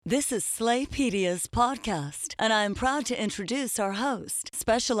This is Slaypedia's podcast, and I'm proud to introduce our host,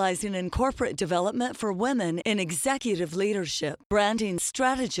 specializing in corporate development for women in executive leadership, branding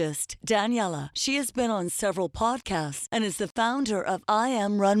strategist, Daniela. She has been on several podcasts and is the founder of I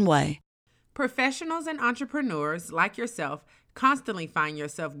Am Runway. Professionals and entrepreneurs like yourself constantly find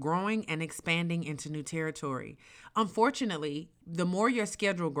yourself growing and expanding into new territory. Unfortunately, the more your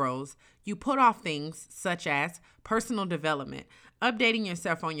schedule grows, you put off things such as personal development, updating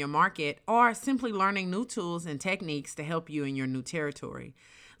yourself on your market, or simply learning new tools and techniques to help you in your new territory.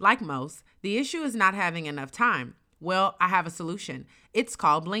 Like most, the issue is not having enough time. Well, I have a solution. It's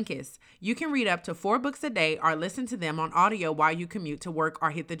called Blinkist. You can read up to 4 books a day or listen to them on audio while you commute to work or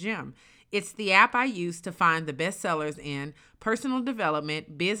hit the gym. It's the app I use to find the best sellers in personal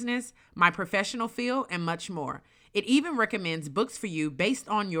development, business, my professional field, and much more. It even recommends books for you based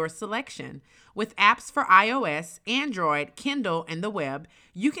on your selection. With apps for iOS, Android, Kindle, and the web,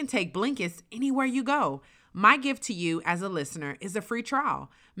 you can take Blinkist anywhere you go. My gift to you as a listener is a free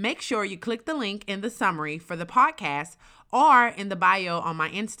trial. Make sure you click the link in the summary for the podcast or in the bio on my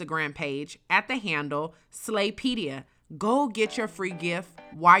Instagram page at the handle Slaypedia. Go get your free gift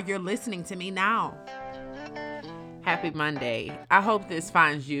while you're listening to me now. Happy Monday. I hope this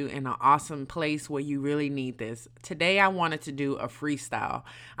finds you in an awesome place where you really need this. Today, I wanted to do a freestyle.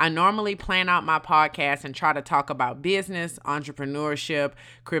 I normally plan out my podcast and try to talk about business, entrepreneurship,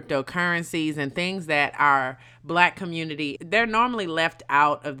 cryptocurrencies, and things that our Black community, they're normally left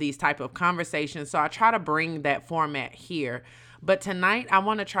out of these type of conversations. So I try to bring that format here. But tonight, I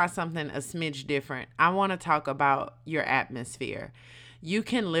want to try something a smidge different. I want to talk about your atmosphere. You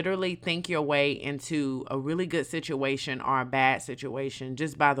can literally think your way into a really good situation or a bad situation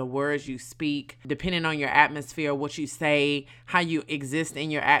just by the words you speak, depending on your atmosphere, what you say, how you exist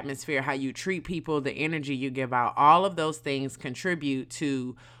in your atmosphere, how you treat people, the energy you give out. All of those things contribute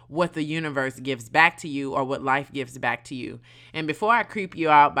to what the universe gives back to you or what life gives back to you. And before I creep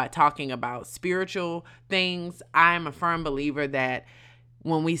you out by talking about spiritual things, I am a firm believer that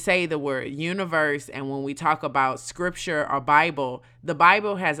when we say the word universe and when we talk about scripture or Bible, the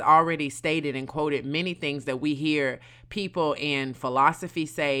Bible has already stated and quoted many things that we hear people in philosophy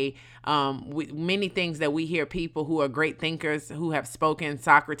say, many things that we hear people who are great thinkers who have spoken,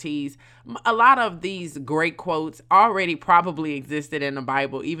 Socrates. A lot of these great quotes already probably existed in the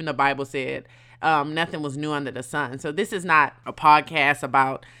Bible. Even the Bible said nothing was new under the sun. So this is not a podcast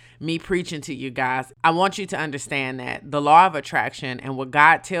about me preaching to you guys. I want you to understand that the law of attraction and what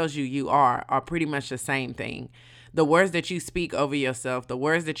God tells you you are pretty much the same thing. The words that you speak over yourself, the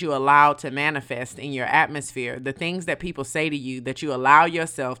words that you allow to manifest in your atmosphere, the things that people say to you that you allow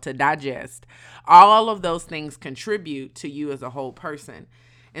yourself to digest, all of those things contribute to you as a whole person.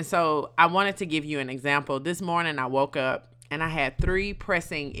 And so I wanted to give you an example. This morning I woke up and I had 3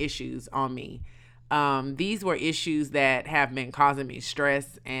 pressing issues on me. These were issues that have been causing me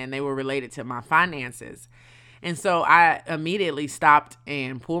stress, and they were related to my finances. And so I immediately stopped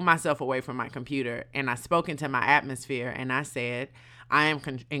and pulled myself away from my computer, and I spoke into my atmosphere, and I said, I am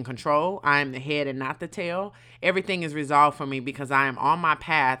in control. I am the head and not the tail. Everything is resolved for me because I am on my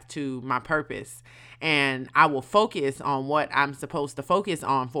path to my purpose. And I will focus on what I'm supposed to focus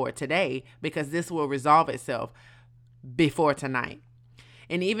on for today because this will resolve itself before tonight.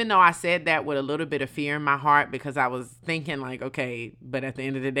 And even though I said that with a little bit of fear in my heart because I was thinking like, okay, but at the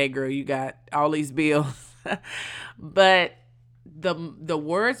end of the day, girl, you got all these bills. But the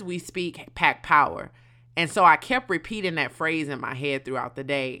words we speak pack power. And so I kept repeating that phrase in my head throughout the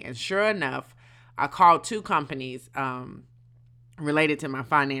day. And sure enough, I called 2 companies related to my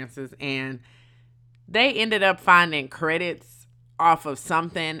finances, and they ended up finding credits off of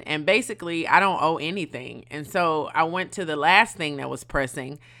something, and basically I don't owe anything. And so I went to the last thing that was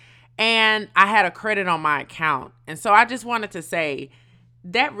pressing, and I had a credit on my account. And so I just wanted to say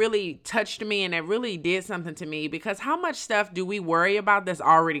that really touched me, and it really did something to me, because how much stuff do we worry about that's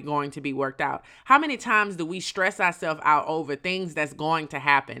already going to be worked out? How many times do we stress ourselves out over things that's going to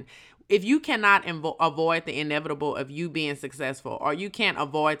happen? If you cannot avoid the inevitable of you being successful, or you can't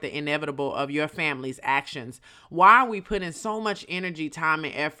avoid the inevitable of your family's actions, why are we putting so much energy, time,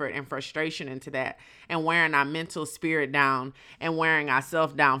 and effort and frustration into that, and wearing our mental spirit down and wearing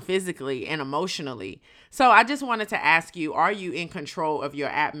ourselves down physically and emotionally? So I just wanted to ask you, are you in control of your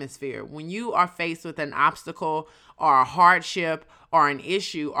atmosphere? When you are faced with an obstacle or a hardship or an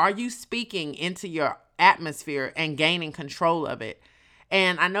issue, are you speaking into your atmosphere and gaining control of it?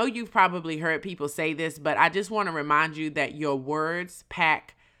 And I know you've probably heard people say this, but I just want to remind you that your words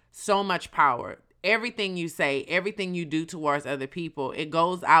pack so much power. everything you say, everything you do towards other people, it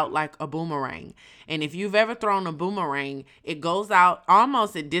goes out like a boomerang. And if you've ever thrown a boomerang, it goes out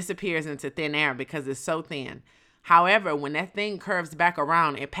almost, it disappears into thin air because it's so thin. However, when that thing curves back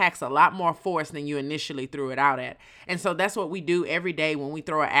around, it packs a lot more force than you initially threw it out at. And so that's what we do every day when we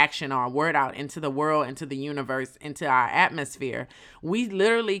throw an action or a word out into the world, into the universe, into our atmosphere. We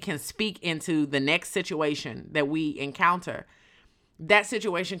literally can speak into the next situation that we encounter. That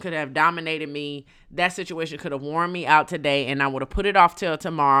situation could have dominated me. That situation could have worn me out today, and I would have put it off till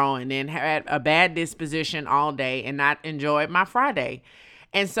tomorrow and then had a bad disposition all day and not enjoyed my Friday.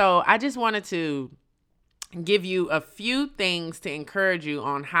 And so I just wanted to give you a few things to encourage you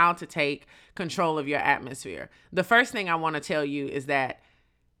on how to take control of your atmosphere. The first thing I want to tell you is that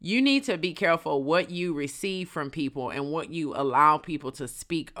you need to be careful what you receive from people and what you allow people to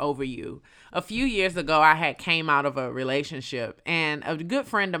speak over you. A few years ago, I had came out of a relationship, and a good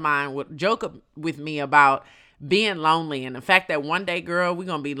friend of mine would joke with me about being lonely and the fact that one day, girl, we're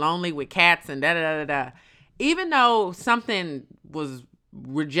going to be lonely with cats and da-da-da-da-da. Even though something was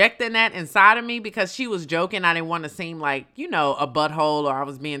rejecting that inside of me because she was joking, I didn't want to seem like, a butthole or I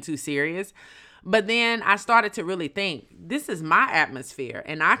was being too serious. But then I started to really think, this is my atmosphere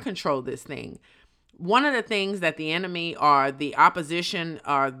and I control this thing. One of the things that the enemy or the opposition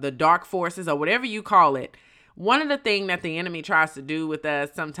or the dark forces or whatever you call it, one of the things that the enemy tries to do with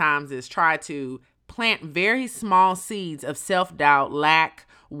us sometimes is try to plant very small seeds of self-doubt, lack,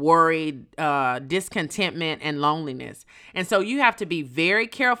 worry, discontentment, and loneliness. And so you have to be very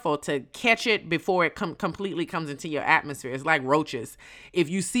careful to catch it before it completely comes into your atmosphere. It's like roaches. If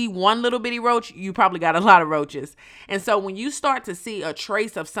you see one little bitty roach, you probably got a lot of roaches. And so when you start to see a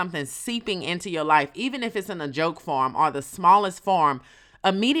trace of something seeping into your life, even if it's in a joke form or the smallest form,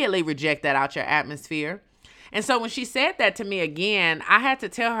 immediately reject that out your atmosphere. And so when she said that to me again, I had to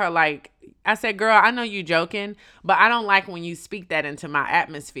tell her, I said, girl, I know you joking, but I don't like when you speak that into my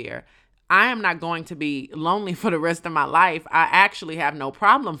atmosphere. I am not going to be lonely for the rest of my life. I actually have no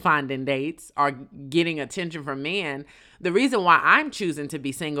problem finding dates or getting attention from men. The reason why I'm choosing to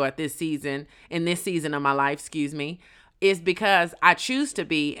be single in this season of my life, is because I choose to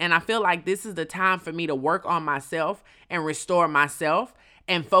be, and I feel like this is the time for me to work on myself and restore myself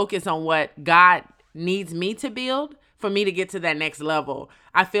and focus on what God needs me to build for me to get to that next level.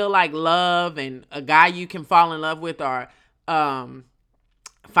 I feel like love and a guy you can fall in love with or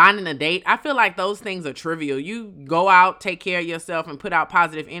finding a date, I feel like those things are trivial. You go out, take care of yourself, and put out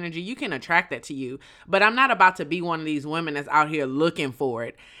positive energy. You can attract that to you. But I'm not about to be one of these women that's out here looking for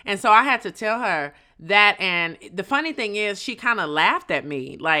it. And so I had to tell her that. And the funny thing is, she kind of laughed at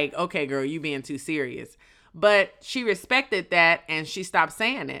me like, okay, girl, you being too serious. But she respected that and she stopped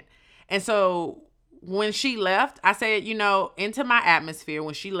saying it. And so when she left, I said, into my atmosphere,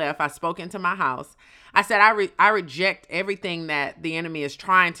 when she left, I spoke into my house. I said, I reject everything that the enemy is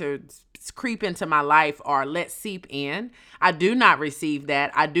trying to creep into my life or let seep in. I do not receive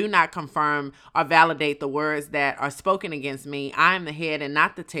that. I do not confirm or validate the words that are spoken against me. I am the head and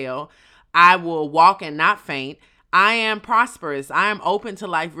not the tail. I will walk and not faint. I am prosperous. I am open to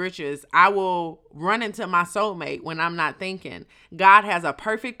life riches. I will run into my soulmate when I'm not thinking. God has a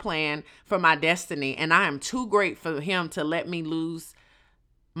perfect plan for my destiny, and I am too great for him to let me lose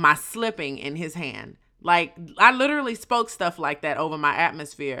my slipping in his hand. Like, I literally spoke stuff like that over my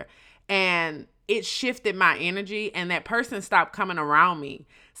atmosphere, and it shifted my energy, and that person stopped coming around me.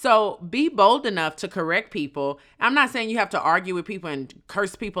 So be bold enough to correct people. I'm not saying you have to argue with people and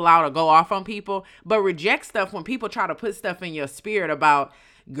curse people out or go off on people, but reject stuff when people try to put stuff in your spirit about,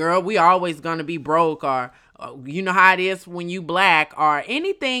 girl, we always going to be broke, or you know how it is when you black, or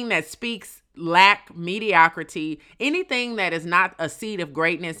anything that speaks lack, mediocrity, anything that is not a seed of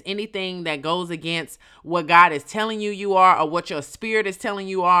greatness, anything that goes against what God is telling you are, or what your spirit is telling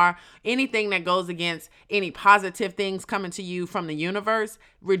you are, anything that goes against any positive things coming to you from the universe,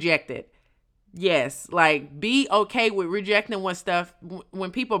 reject it. Yes, be okay with rejecting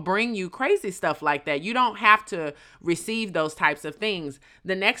when people bring you crazy stuff like that. You don't have to receive those types of things.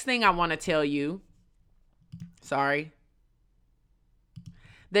 The next thing I want to tell you,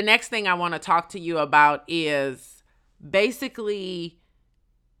 the next thing I want to talk to you about is basically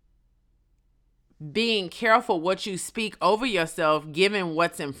being careful what you speak over yourself, given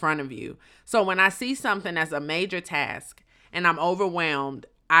what's in front of you. So when I see something as a major task and I'm overwhelmed,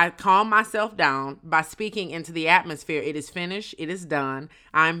 I calm myself down by speaking into the atmosphere. It is finished. It is done.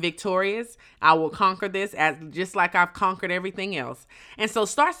 I'm victorious. I will conquer this just like I've conquered everything else. And so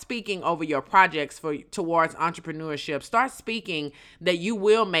start speaking over your projects towards entrepreneurship. Start speaking that you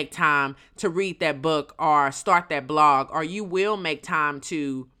will make time to read that book or start that blog, or you will make time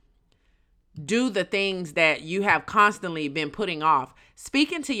to do the things that you have constantly been putting off.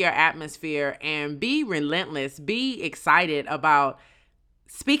 Speak into your atmosphere and be relentless. Be excited about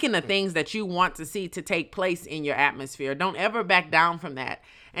speaking the things that you want to see to take place in your atmosphere. Don't ever back down from that.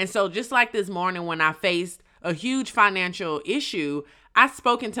 And so just like this morning when I faced a huge financial issue, I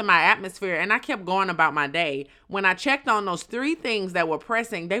spoke into my atmosphere and I kept going about my day. When I checked on those 3 things that were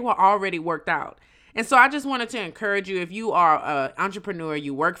pressing, they were already worked out. And so I just wanted to encourage you, if you are an entrepreneur,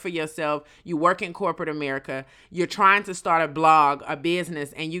 you work for yourself, you work in corporate America, you're trying to start a blog, a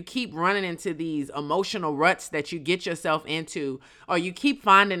business, and you keep running into these emotional ruts that you get yourself into, or you keep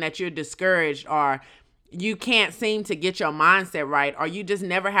finding that you're discouraged, or you can't seem to get your mindset right, or you just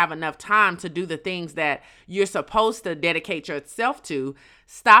never have enough time to do the things that you're supposed to dedicate yourself to,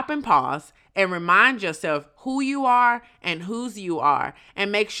 stop and pause and remind yourself who you are and whose you are.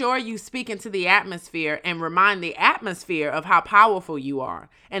 And make sure you speak into the atmosphere and remind the atmosphere of how powerful you are,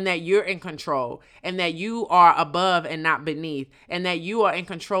 and that you're in control, and that you are above and not beneath, and that you are in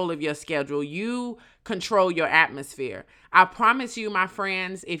control of your schedule. You control your atmosphere. I promise you, my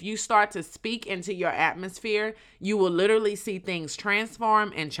friends, if you start to speak into your atmosphere, you will literally see things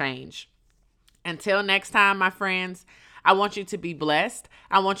transform and change. Until next time, my friends, I want you to be blessed.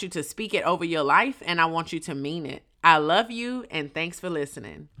 I want you to speak it over your life, and I want you to mean it. I love you, and thanks for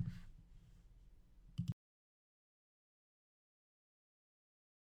listening.